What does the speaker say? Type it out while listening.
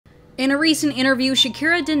In a recent interview,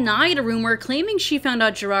 Shakira denied a rumor claiming she found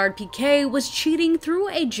out Gerard Piqué was cheating through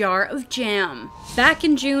a jar of jam. Back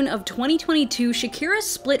in June of 2022, Shakira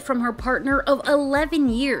split from her partner of 11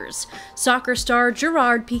 years, soccer star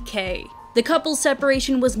Gerard Piqué. The couple's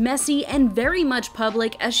separation was messy and very much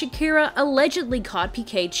public as Shakira allegedly caught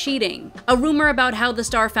Piqué cheating. A rumor about how the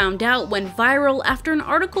star found out went viral after an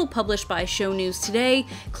article published by Show News Today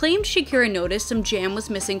claimed Shakira noticed some jam was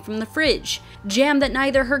missing from the fridge, jam that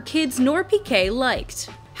neither her kids nor Piqué liked.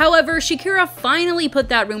 However, Shakira finally put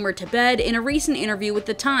that rumor to bed in a recent interview with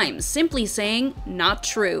The Times, simply saying, "Not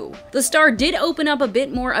true." The star did open up a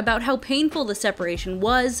bit more about how painful the separation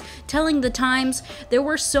was, telling The Times, "There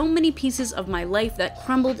were so many pieces of my life that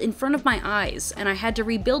crumbled in front of my eyes, and I had to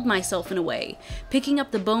rebuild myself in a way, picking up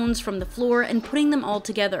the bones from the floor and putting them all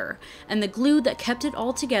together, and the glue that kept it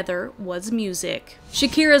all together was music."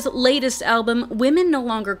 Shakira's latest album, Women No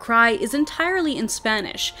Longer Cry, is entirely in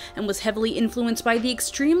Spanish, and was heavily influenced by the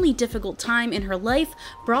extremely difficult time in her life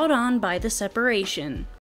brought on by the separation.